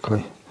quite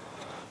quickly.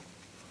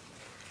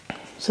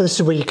 So this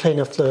is where you clean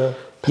off the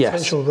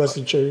potential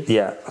residue?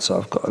 Yeah, so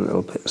I've got a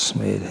little bit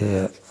smeared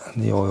here,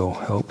 and the oil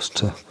helps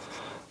to...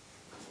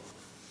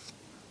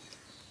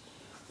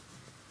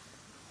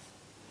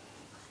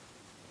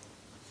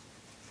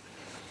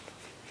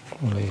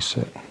 release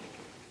it.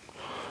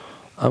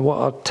 And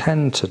what I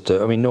tend to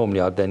do, I mean,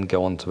 normally I'd then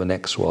go on to the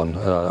next one.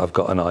 I've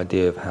got an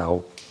idea of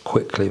how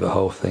quickly the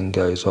whole thing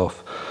goes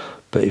off.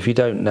 But if you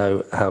don't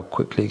know how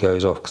quickly it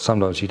goes off,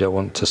 sometimes you don't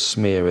want to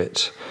smear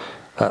it.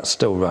 That's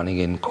still running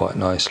in quite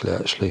nicely,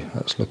 actually.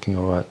 That's looking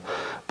all right.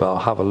 But I'll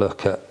have a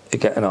look at,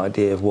 get an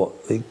idea of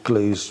what the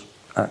glue's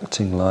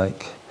acting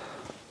like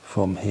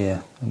from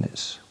here. And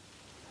it's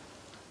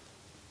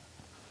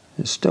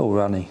still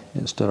running,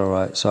 it's still all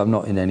right. So I'm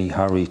not in any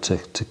hurry to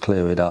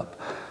clear it up.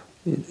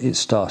 It's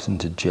starting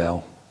to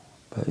gel,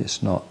 but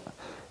it's not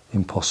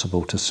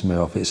impossible to smear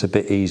off. It's a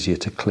bit easier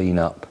to clean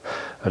up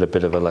at a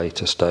bit of a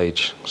later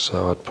stage.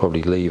 So I'd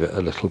probably leave it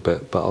a little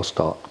bit, but I'll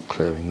start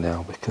clearing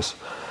now because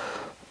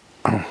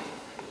I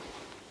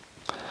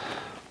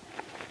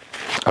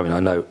mean, I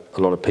know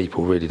a lot of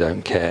people really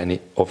don't care, and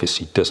it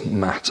obviously doesn't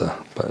matter,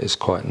 but it's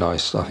quite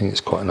nice. I think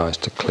it's quite nice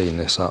to clean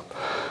this up.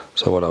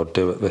 So what I'll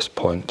do at this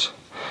point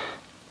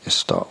is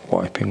start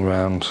wiping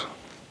round.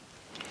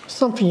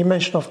 Something you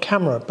mentioned off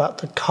camera about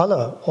the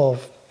colour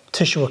of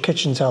tissue or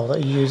kitchen towel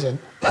that you're using.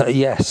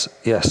 Yes.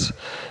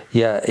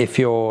 Yeah, if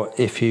you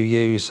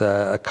use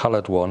a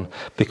coloured one,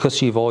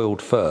 because you've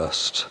oiled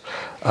first,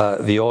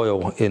 the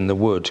oil in the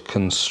wood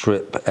can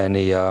strip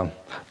any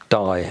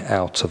dye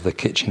out of the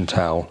kitchen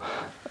towel.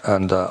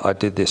 And I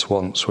did this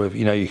once with,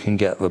 you know, you can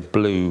get the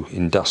blue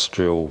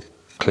industrial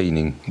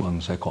cleaning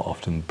ones. They're quite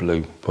often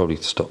blue, probably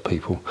to stop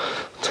people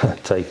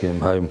taking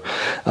them home.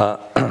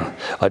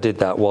 I did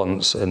that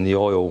once, and the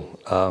oil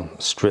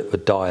stripped the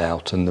dye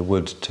out, and the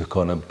wood took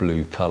on a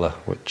blue colour,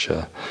 which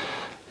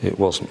it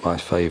wasn't my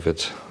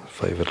favoured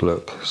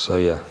look. So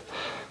yeah,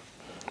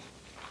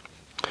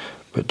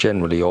 but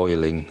generally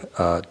oiling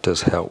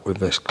does help with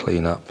this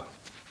clean-up.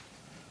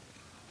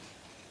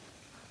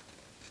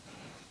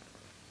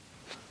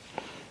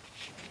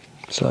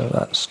 So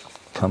that's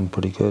come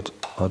pretty good.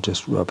 I'll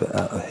just rub it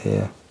out of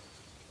here.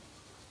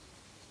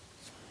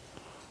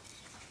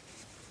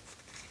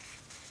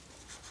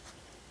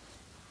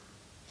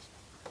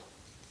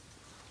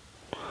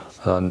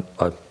 And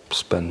I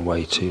spend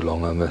way too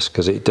long on this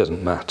because it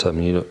doesn't matter. I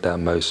mean, you look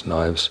down most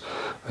knives,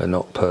 they're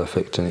not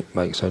perfect and it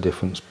makes no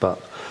difference,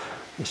 but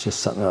it's just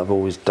something I've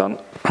always done.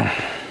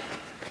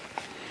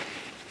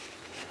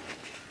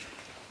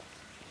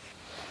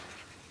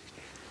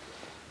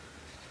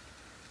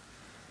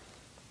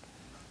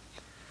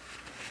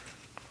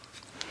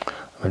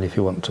 And if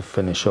you want to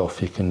finish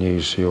off, you can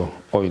use your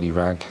oily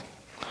rag,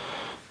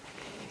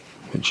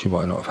 which you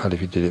might not have had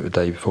if you did it the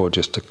day before,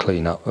 just to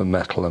clean up the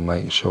metal and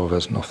make sure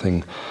there's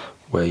nothing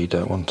where you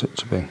don't want it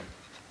to be.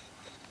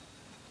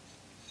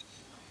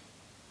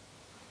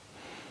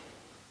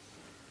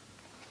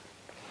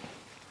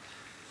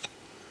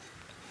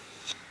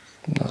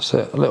 And that's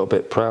it. A little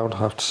bit proud, I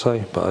have to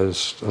say, but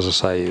as I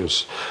say, it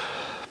was,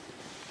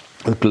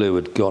 the glue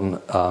had gone,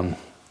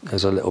 it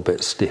was a little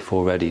bit stiff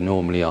already.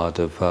 Normally I'd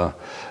have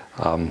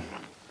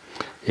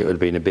it would have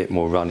been a bit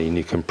more runny, and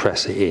you can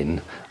press it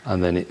in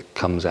and then it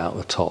comes out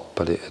the top,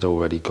 but it had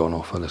already gone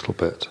off a little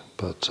bit.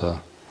 But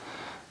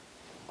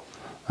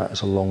that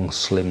is a long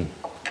slim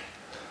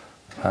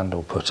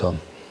handle put on.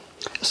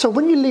 So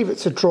when you leave it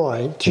to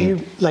dry, do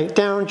you lay it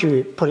down, do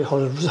you put it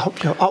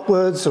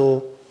upwards,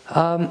 or?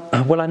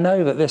 Well, I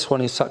know that this one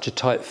is such a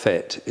tight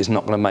fit, it's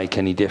not going to make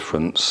any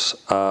difference,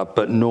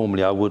 but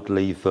normally I would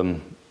leave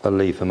them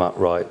leave them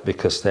upright,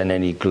 because then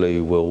any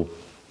glue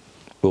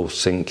will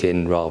sink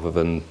in rather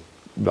than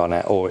run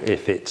out. Or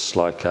if it's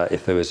like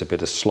if there is a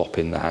bit of slop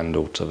in the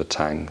handle to the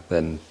tang,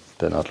 then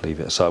I'd leave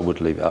it. So I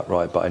would leave it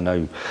upright, but I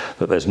know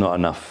that there's not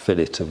enough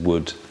fillet of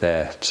wood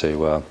there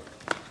to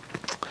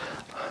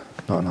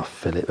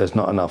there's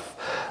not enough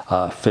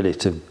fillet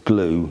of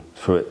glue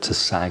for it to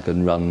sag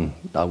and run.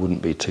 I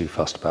wouldn't be too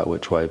fussed about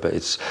which way, but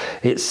it's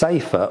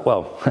safer.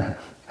 Well,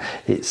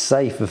 it's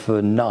safer for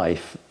a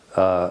knife,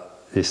 the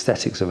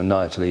aesthetics of a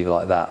knife, to leave it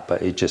like that.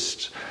 But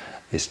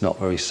it's not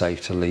very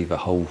safe to leave a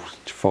whole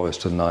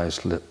forest of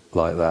knives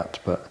like that.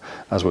 But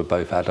as we're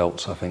both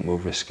adults, I think we'll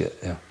risk it.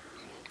 Yeah.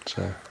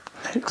 So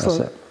excellent.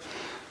 That's it.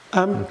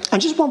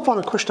 And just one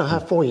final question I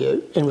have for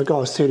you in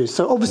regards to this.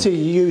 So obviously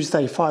you used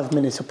a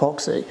 5-minute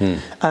epoxy.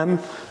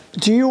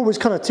 Do you always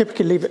kind of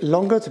typically leave it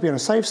longer to be on a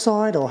safe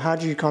side, or how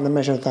do you kind of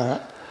measure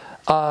that?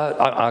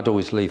 I'd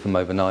always leave them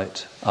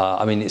overnight.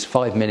 I mean, it's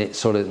 5 minutes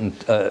sort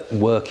of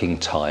working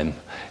time.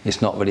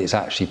 It's not that it's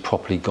actually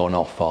properly gone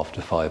off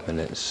after 5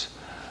 minutes.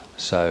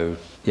 So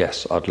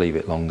yes, I'd leave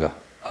it longer,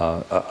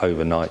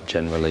 overnight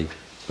generally.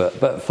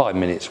 But 5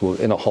 minutes will,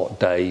 in a hot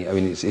day, I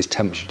mean, it's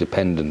temperature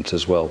dependent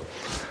as well.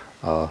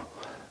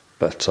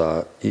 But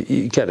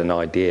you get an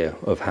idea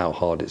of how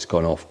hard it's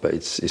gone off, but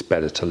it's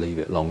better to leave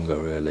it longer,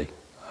 really.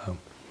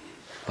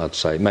 I'd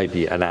say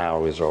maybe an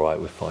hour is all right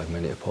with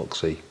 5-minute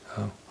epoxy.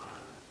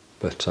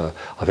 But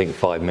I think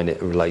 5 minute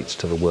relates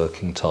to the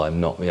working time,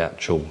 not the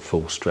actual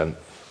full strength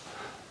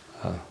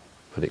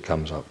that it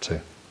comes up to.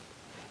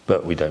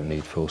 But we don't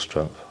need full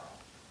strength.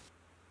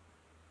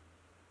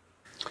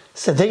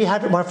 So there you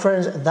have it, my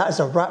friends. That is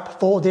a wrap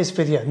for this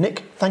video.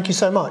 Nic, thank you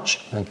so much.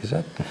 Thank you,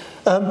 sir.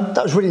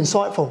 That was really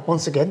insightful,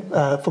 once again,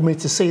 for me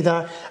to see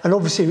that. And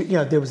obviously, you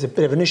know, there was a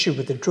bit of an issue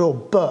with the drill,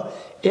 but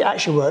it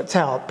actually worked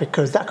out,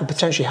 because that could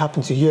potentially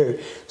happen to you.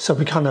 So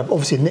we kind of,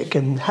 obviously Nic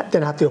then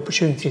had the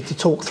opportunity to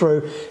talk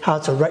through how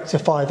to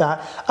rectify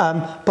that.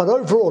 But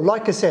overall,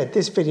 like I said,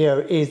 this video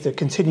is the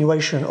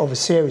continuation of a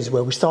series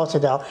where we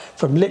started out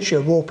from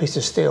literally a raw piece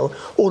of steel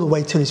all the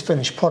way to this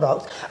finished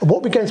product. And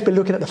what we're going to be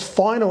looking at, the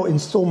final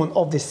installment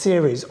of this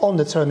series on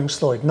the turning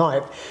Sloyd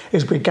knife,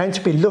 is we're going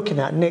to be looking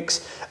at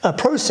Nic's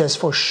process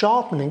for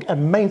sharpening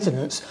and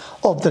maintenance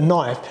of the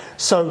knife.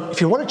 So if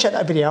you want to check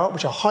that video out,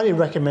 which I highly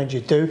recommend you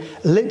do,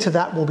 link to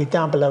that will be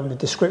down below in the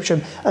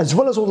description, as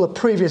well as all the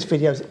previous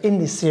videos in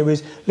this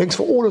series. Links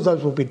for all of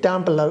those will be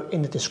down below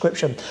in the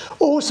description.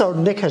 Also,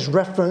 Nic has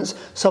referenced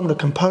some of the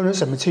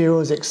components and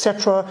materials,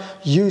 etc.,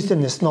 used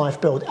in this knife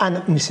build and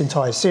in this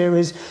entire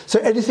series. So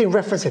anything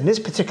referenced in this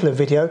particular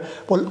video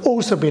will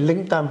also be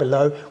linked down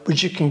below,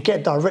 which you can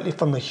get directly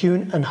from the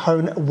Hewn and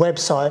Hewn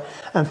website.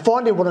 And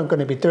finally, what I'm going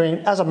to be doing,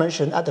 as I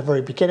mentioned at the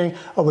very beginning,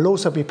 I will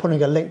also be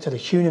putting a link to the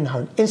Hewn and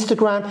Hewn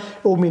Instagram.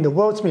 It will mean the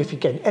world to me if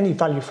you're getting any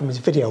value from this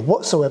video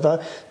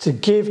whatsoever to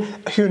give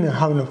Hewn and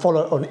Hewn a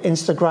follow on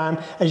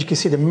Instagram, and you can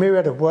see the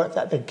myriad of work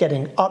that they're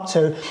getting up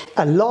to.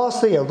 And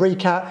lastly, a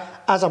recap.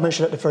 As I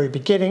mentioned at the very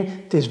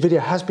beginning, this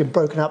video has been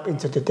broken up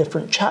into the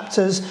different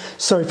chapters.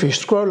 So if you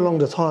scroll along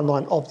the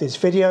timeline of this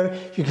video,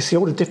 you can see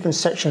all the different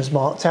sections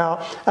marked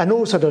out. And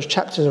also those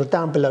chapters are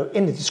down below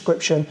in the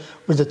description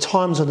with the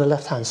times on the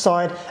left-hand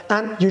side.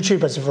 And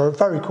YouTube has a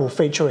very cool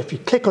feature. If you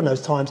click on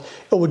those times,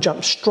 it will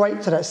jump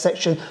straight to that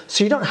section,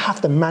 so you don't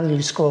have to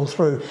manually scroll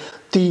through.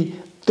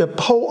 The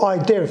whole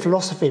idea and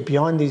philosophy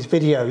behind these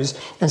videos,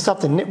 and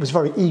something Nic was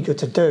very eager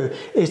to do,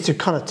 is to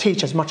kind of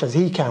teach as much as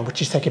he can, which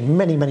has taken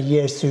many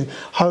years to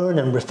hone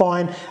and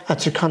refine, and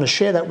to kind of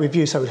share that with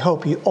you so it will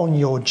help you on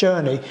your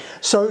journey.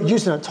 So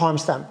using that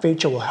timestamp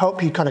feature will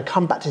help you kind of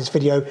come back to this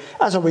video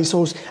as a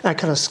resource and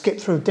kind of skip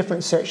through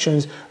different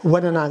sections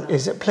when and as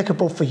is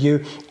applicable for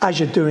you as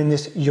you're doing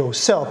this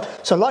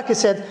yourself. So like I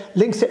said,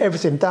 links to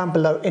everything down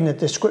below in the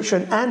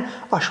description, and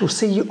I shall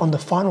see you on the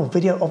final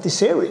video of this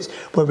series,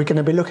 where we're going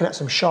to be looking at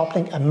some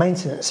sharpening and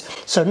maintenance.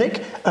 So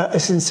Nic, a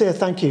sincere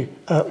thank you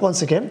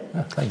once again.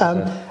 Thank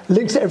you,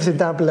 links to everything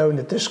down below in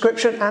the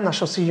description, and I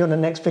shall see you on the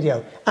next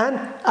video. And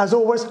as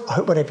always, I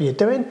hope whatever you're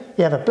doing,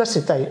 you have a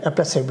blessed day, a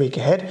blessed week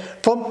ahead.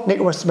 From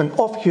Nic Westermann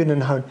of Hewn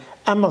and Hewn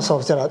and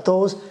myself, Zed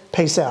Outdoors,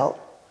 peace out.